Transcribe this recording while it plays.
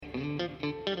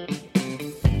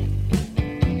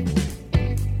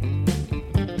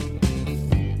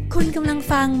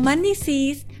ฟัง Money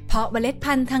Seeds เพาะเมล็ด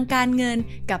พันธุ์ทางการเงิน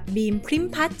กับบีมพริม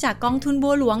พัฒน์จากกองทุนบั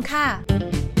วหลวงค่ะ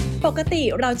ปกติ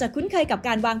เราจะคุ้นเคยกับก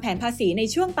ารวางแผนภาษีใน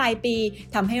ช่วงปลายปี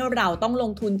ทำให้เราต้องล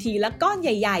งทุนทีละก้อนใ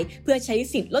หญ่ๆเพื่อใช้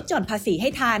สิทธิ์ลดหย่อนภาษีให้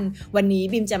ทันวันนี้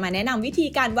บีมจะมาแนะนำวิธี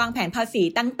การวางแผนภาษี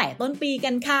ตั้งแต่ต้นปีกั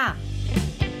นค่ะ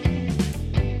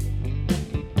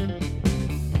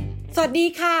สวัสดี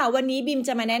ค่ะวันนี้บิมจ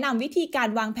ะมาแนะนำวิธีการ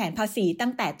วางแผนภาษีตั้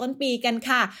งแต่ต้นปีกัน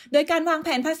ค่ะโดยการวางแผ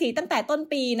นภาษีตั้งแต่ต้น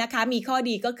ปีนะคะมีข้อ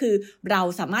ดีก็คือเรา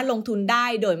สามารถลงทุนได้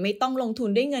โดยไม่ต้องลงทุน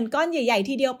ด้วยเงินก้อนใหญ่ๆ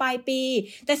ทีเดียวปลายปี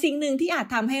แต่สิ่งหนึ่งที่อาจ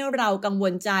ทำให้เรากังว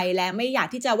ลใจและไม่อยาก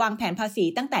ที่จะวางแผนภาษี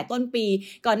ตั้งแต่ต้นปี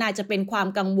ก็น่าจะเป็นความ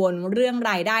กังวลเรื่อง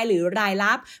รายได้หรือราย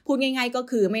รับพูดง่ายๆก็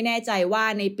คือไม่แน่ใจว่า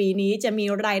ในปีนี้จะมี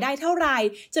รายได้เท่าไหร่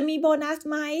จะมีโบนัส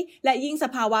ไหมและยิ่งส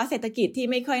ภาวะเศรษฐกิจที่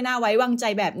ไม่ค่อยน่าไว้วางใจ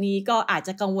แบบนี้ก็อาจ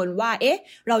จะกังวลว่า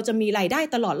เราจะมีรายได้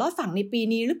ตลอดรอดฝั่งในปี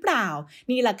นี้หรือเปล่า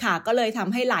นี่แหละค่ะก็เลยท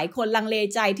ำให้หลายคนลังเล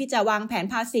ใจที่จะวางแผน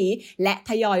ภาษีและ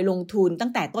ทยอยลงทุนตั้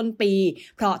งแต่ต้นปี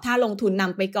เพราะถ้าลงทุนน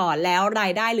ำไปก่อนแล้วรา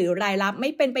ยได้หรือรายรับไม่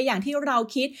เป็นไปอย่างที่เรา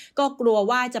คิดก็กลัว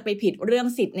ว่าจะไปผิดเรื่อง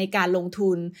สิทธิ์ในการลง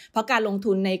ทุนเพราะการลง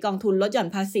ทุนในกองทุนลดหย่อน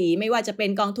ภาษีไม่ว่าจะเป็น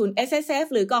กองทุน SSF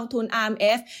หรือกองทุน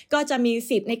RMF ก็จะมี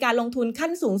สิทธิ์ในการลงทุนขั้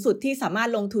นสูงสุดที่สามารถ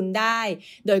ลงทุนได้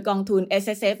โดยกองทุน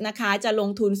SSF นะคะจะลง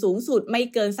ทุนสูงสุดไม่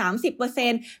เกิน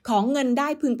 30% ของเงินได้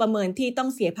พึงประเมินที่ต้อง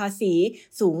เสียภาษี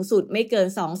สูงสุดไม่เกิน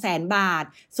 200,000 บาท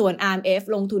ส่วน RMF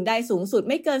ลงทุนได้สูงสุด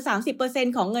ไม่เกิน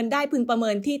 30% ของเงินได้พึงประเมิ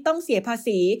นที่ต้องเสียภา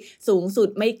ษีสูงสุด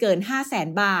ไม่เกิน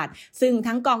 500,000 บาทซึ่ง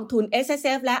ทั้งกองทุน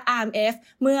SSF และ RMF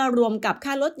เมื่อรวมกับ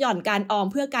ค่าลดหย่อนการออม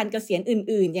เพื่อการเกษียณ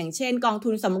อื่นๆอย่างเช่นกองทุ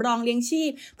นสำรองเลี้ยงชีพ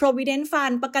Provident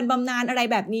Fund ประกันบำนาญอะไร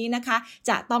แบบนี้นะคะ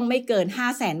จะต้องไม่เกิน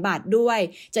 500,000 บาทด้วย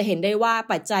จะเห็นได้ว่า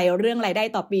ปัจจัยเรื่องรายได้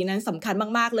ต่อปีนั้นสำคัญ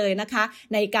มากๆเลยนะคะ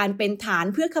ในการเป็นฐาน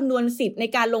เพื่อคำนวณสิทธิ์ใน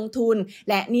การลงทุน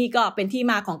และนี่ก็เป็นที่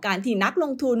มาของการที่นักล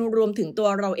งทุนรวมถึงตัว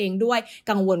เราเองด้วย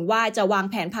กังวลว่าจะวาง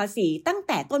แผนภาษีตั้งแ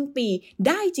ต่ต้นปีไ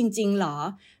ด้จริงๆหรอ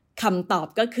คำตอบ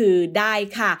ก็คือได้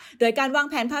ค่ะโดยการวาง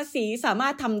แผนภาษีสามา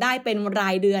รถทำได้เป็นรา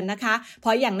ยเดือนนะคะเพร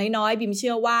าะอย่างน้อยๆบิมเ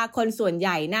ชื่อว่าคนส่วนให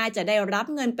ญ่น่าจะได้รับ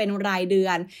เงินเป็นรายเดือ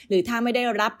นหรือถ้าไม่ได้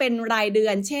รับเป็นรายเดือ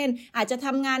นเช่นอาจจะท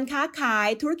ำงานค้าขาย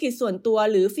ธุรกิจส่วนตัว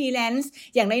หรือฟรีแลนซ์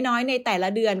อย่างน้อยๆในแต่ละ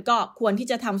เดือนก็ควรที่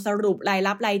จะทำสรุปราย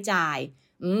รับรายจ่าย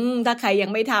ถ้าใครยั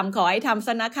งไม่ทำขอให้ทำซ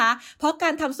ะนะคะเพราะกา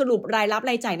รทำสรุปรายรับ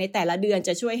รายจ่ายในแต่ละเดือนจ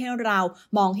ะช่วยให้เรา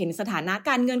มองเห็นสถานะ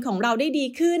การเงินของเราได้ดี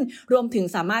ขึ้นรวมถึง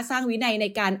สามารถสร้างวินัยใน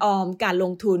การออมการล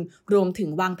งทุนรวมถึง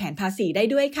วางแผนภาษีได้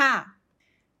ด้วยค่ะ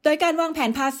โดยการวางแผ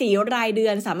นภาษีรายเดื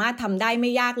อนสามารถทำได้ไ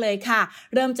ม่ยากเลยค่ะ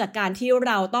เริ่มจากการที่เ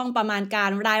ราต้องประมาณกา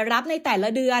รรายรับในแต่ละ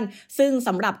เดือนซึ่งส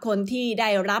ำหรับคนที่ได้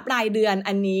รับรายเดือน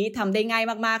อันนี้ทำได้ง่าย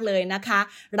มากๆเลยนะคะ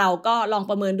เราก็ลอง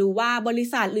ประเมินดูว่าบริ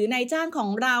ษัทหรือนายจ้างของ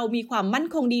เรามีความมั่น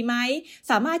คงดีไหม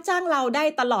สามารถจ้างเราได้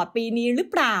ตลอดปีนี้หรือ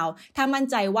เปล่าถ้ามั่น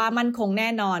ใจว่ามั่นคงแน่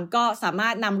นอนก็สามา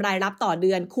รถนำรายรับต่อเ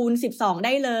ดือนคูณ12ไ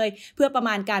ด้เลยเพื่อประม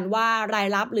าณการว่าราย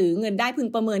รับหรือเงินได้พึง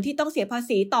ประเมินที่ต้องเสียภา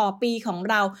ษีต่อปีของ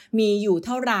เรามีอยู่เ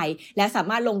ท่าไหร่และสา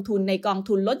มารถลงทุนในกอง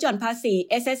ทุนลดหย่อนภาษี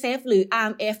SSF หรือ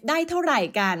RMF ได้เท่าไหร่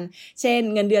กันเช่น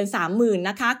เงินเดือน 30,000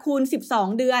 นะคะคูณ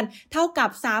12เดือนเท่ากับ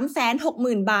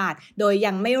 360,000 บาทโดย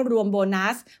ยังไม่รวมโบนั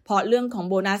สเพราะเรื่องของ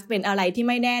โบนัสเป็นอะไรที่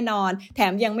ไม่แน่นอนแถ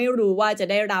มยังไม่รู้ว่าจะ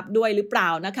ได้รับด้วยหรือเปล่า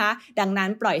นะคะดังนั้น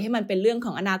ปล่อยให้มันเป็นเรื่องข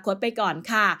องอนาคตไปก่อน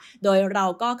ค่ะโดยเรา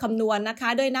ก็คำนวณนะคะ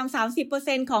โดยนำ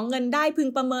 30% ของเงินได้พึง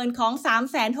ประเมินของ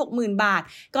 360,000 บาท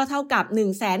ก็เท่ากับ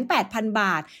 18,000 บ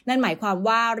าทนั่นหมายความ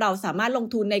ว่าเราสามารถลง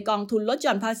ทุนในกองทุนลดห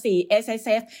ย่อนภาษี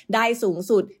SSF ได้สูง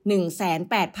สุด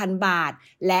 18,000 บาท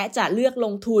และจะเลือกล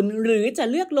งทุนหรือจะ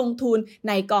เลือกลงทุนใ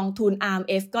นกองทุน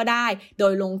RMF ก็ได้โด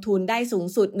ยลงทุนได้สูง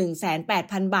สุด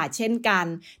 18,000 บาทเช่นกัน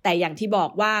แต่อย่างที่บอก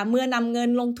ว่าเมื่อนำเงิน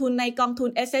ลงทุนในกองทุน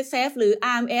SSF หรือ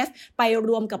RMF ไปร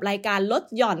วมกับรายการลด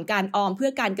หย่อนการออมเพื่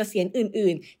อการเกษียณ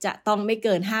อื่นๆจะต้องไม่เ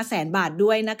กิน 500,000 บาท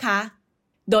ด้วยนะคะ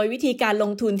โดยวิธีการล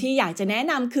งทุนที่อยากจะแนะ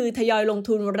นำคือทยอยลง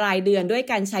ทุนรายเดือนด้วย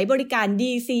การใช้บริการ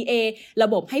DCA ระ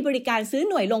บบให้บริการซื้อ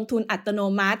หน่วยลงทุนอัตโน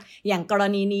มัติอย่างกร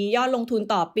ณีนี้ยอดลงทุน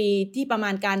ต่อปีที่ประมา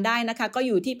ณการได้นะคะก็อ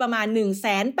ยู่ที่ประมาณ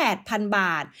 18,000 บ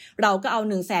าทเราก็เอา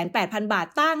 18,000 บาท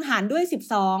ตั้งหารด้วย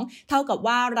12เท่ากับ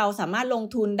ว่าเราสามารถลง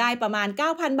ทุนได้ประมาณ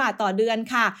 9,000 บาทต่อเดือน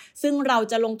ค่ะซึ่งเรา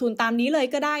จะลงทุนตามนี้เลย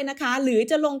ก็ได้นะคะหรือ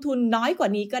จะลงทุนน้อยกว่า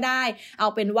นี้ก็ได้เอา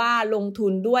เป็นว่าลงทุ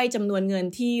นด้วยจำนวนเงิน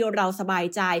ที่เราสบาย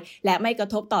ใจและไม่กระ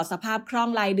ทบต่อสภาพคล่อง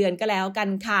รายเดือนก็แล้วกัน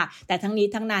ค่ะแต่ทั้งนี้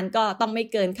ทั้งนั้นก็ต้องไม่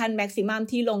เกินขั้นแม็กซิมัม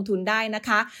ที่ลงทุนได้นะค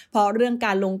ะเพราะเรื่องก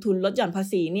ารลงทุนลดหย่อนภา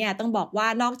ษีเนี่ยต้องบอกว่า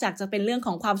นอกจากจะเป็นเรื่องข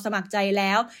องความสมัครใจแ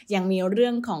ล้วยังมีเรื่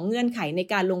องของเงื่อนไขใน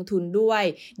การลงทุนด้วย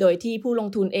โดยที่ผู้ลง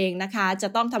ทุนเองนะคะจะ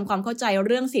ต้องทำความเข้าใจเ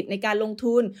รื่องสิทธิในการลง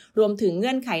ทุนรวมถึงเ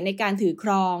งื่อนไขในการถือค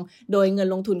รองโดยเงิน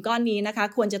ลงทุนก้อนนี้นะคะ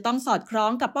ควรจะต้องสอดคล้อ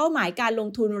งกับเป้าหมายการลง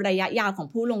ทุนระยะยาวของ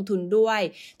ผู้ลงทุนด้วย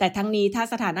แต่ทั้งนี้ถ้า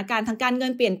สถานการณ์ทางการเงิ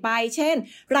นเปลี่ยนไปเช่น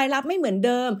รายรับไม่เหมือน เ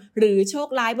ดิมหรือโชค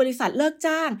ร้ายบริษัทเลิก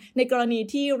จ้างในกรณี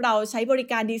ที่เราใช้บริ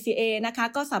การ DCA นะคะ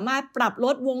ก็สามารถปรับล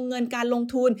ดวงเงินการลง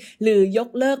ทุนหรือยก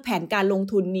เลิกแผนการลง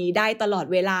ทุนนี้ได้ตลอด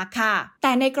เวลาค่ะแ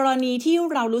ต่ในกรณีที่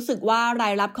เรารู้สึกว่ารา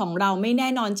ยรับของเราไม่แน่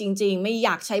นอนจริงๆไม่อย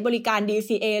ากใช้บริการ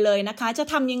DCA เลยนะคะจะ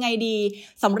ทำยังไงดี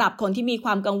สำหรับคนที่มีคว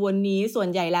ามกังวลนี้ส่วน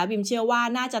ใหญ่แล้วบิมเชื่อว่า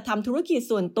น่าจะทำธุรกิจ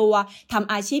ส่วนตัวท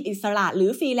ำอาชีพอิสระหรื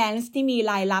อฟรีแลนซ์ที่มี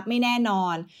รายรับไม่แน่นอ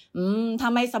นถ้า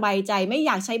ไม่สบายใจไม่อ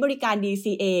ยากใช้บริการ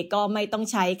DCA ก็ไม่ต้อง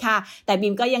ใช้ค่ะแต่บิ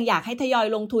มก็ยังอยากให้ทยอย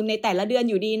ลงทุนในแต่ละเดือน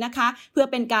อยู่ดีนะคะเพื่อ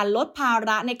เป็นการลดภาร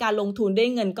ะในการลงทุนด้วย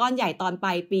เงินก้อนใหญ่ตอนปล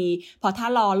ายปีเพราะถ้า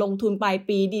รอลงทุนปลาย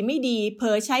ปีดีไม่ดีเผล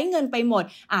อใช้เงินไปหมด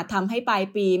อาจทำให้ปลาย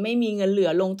ปีไม่มีเงินเหลื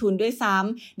อลงทุนด้วยซ้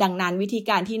ำดังนั้นวิธี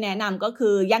การที่แนะนำก็คื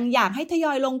อยังอยากให้ทย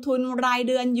อยลงทุนราย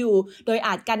เดือนอยู่โดยอ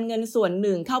าจกันเงินส่วนห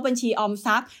นึ่งเข้าบัญชีออมท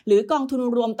รัพย์หรือกองทุน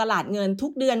รวมตลาดเงินทุ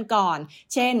กเดือนก่อน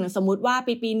เช่นสมมุติว่า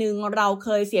ปีนึงเราเค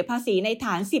ยเสียภาษีในฐ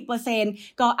าน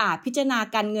 10% ก็อาจพิจารณา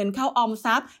กันเงินเข้าออมท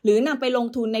รัพย์หรือนำไปลง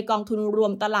ทุนในกองทุนรว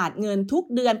มตลาดเงินทุก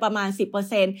เดือนประมาณ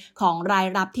 10% ของราย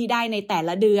รับที่ได้ในแต่ล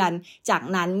ะเดือนจาก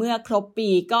นั้นเมื่อครบปี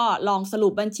ก็ลองสรุ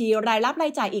ปบัญชีรายรับรา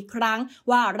ยจ่ายอีกครั้ง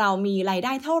ว่าเรามีรายไ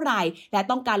ด้เท่าไหร่และ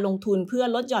ต้องการลงทุนเพื่อ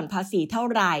ลดหย่อนภาษีเท่า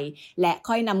ไหร่และ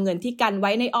ค่อยนำเงินที่กันไ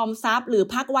ว้ในออมทรัพย์หรือ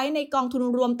พักไว้ในกองทุน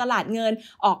รวมตลาดเงิน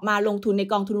ออกมาลงทุนใน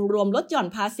กองทุนรวมลดหย่อน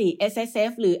ภาษี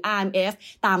SSF หรือ RMF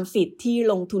ตามสิทธิ์ที่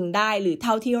ลงทุนได้หรือเ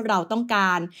ท่าที่เราต้องก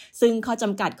ารซึ่งข้อจ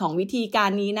ำกัดของวิธีกา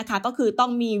รนี้นะคะก็คือต้อ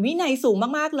งมีวินัยสูง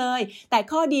มากๆเลยแต่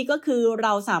ข้อดีก็คือเร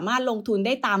าสามารถลงทุนไ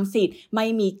ด้ตามสิทธิ์ไม่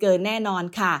มีเกินแน่นอน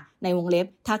ค่ะในวงเล็บ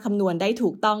ถ้าคำนวณได้ถู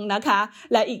กต้องนะคะ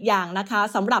และอีกอย่างนะคะ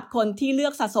สำหรับคนที่เลื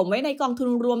อกสะสมไว้ในกองทุน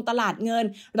รวมตลาดเงิน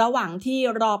ระหว่างที่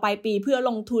รอปลายปีเพื่อ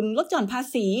ลงทุนลดหย่อนภา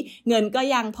ษีเงินก็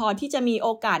ยังพอที่จะมีโอ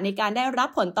กาสในการได้รับ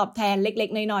ผลตอบแทนเล็ก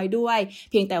ๆน้อยๆด้วย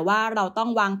เพียงแต่ว่าเราต้อง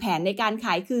วางแผนในการข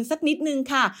ายคืนสักนิดนึง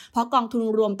ค่ะเพราะกองทุน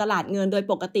รวมตลาดเงินโดย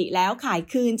ปกติแล้วขาย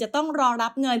คืนจะต้องรอรั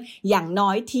บเงินอย่างน้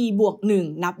อยT+1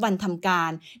นับวันทำกา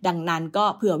รดังนั้นก็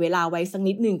เผื่อเวลาไว้สัก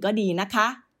นิดนึงก็ดีนะคะ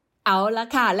เอาละ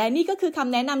ค่ะและนี่ก็คือค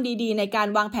ำแนะนำดีๆในการ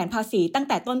วางแผนภาษีตั้ง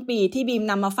แต่ต้นปีที่บีม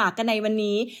นำมาฝากกันในวัน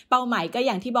นี้เป้าหมายก็อ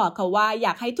ย่างที่บอกค่ะว่าอย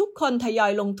ากให้ทุกคนทยอ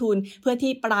ยลงทุนเพื่อ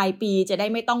ที่ปลายปีจะได้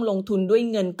ไม่ต้องลงทุนด้วย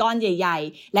เงินก้อนใหญ่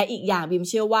ๆและอีกอย่างบีม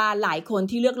เชื่อว่าหลายคน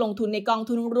ที่เลือกลงทุนในกอง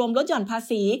ทุนรวมลดหย่อนภา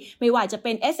ษีไม่ว่าจะเ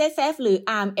ป็น SSF หรือ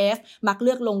RMF มักเ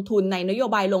ลือกลงทุนในนโย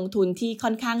บายลงทุนที่ค่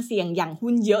อนข้างเสี่ยงอย่าง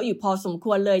หุ้นเยอะอยู่พอสมค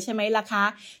วรเลยใช่ไหมล่ะคะ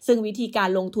ซึ่งวิธีการ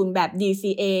ลงทุนแบบ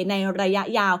DCA ในระยะ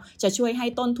ยาวจะช่วยให้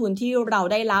ต้นทุนที่เรา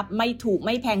ได้รับไม่ถูกไ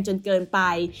ม่แพงจนเกินไป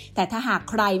แต่ถ้าหาก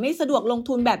ใครไม่สะดวกลง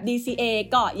ทุนแบบ DCA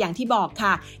ก็อย่างที่บอก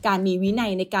ค่ะการมีวินั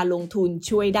ยในการลงทุน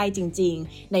ช่วยได้จริง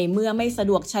ๆในเมื่อไม่สะ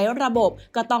ดวกใช้ระบบ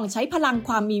ก็ต้องใช้พลังค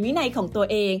วามมีวินัยของตัว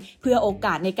เองเพื่อโอก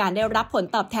าสในการได้รับผล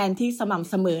ตอบแทนที่สม่ำ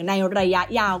เสมอในระยะ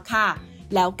ยาวค่ะ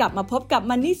แล้วกลับมาพบกับ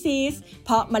Money Seeds เพ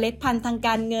ราะเมล็ดพันธุ์ทางก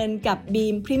ารเงินกับบี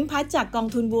มพริมพัฒน์จากกอง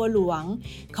ทุนบัวหลวง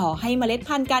ขอให้เมล็ด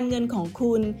พันธุ์การเงินของ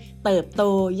คุณเติบโต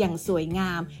อย่างสวยง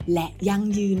ามและยั่ง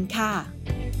ยืนค่ะ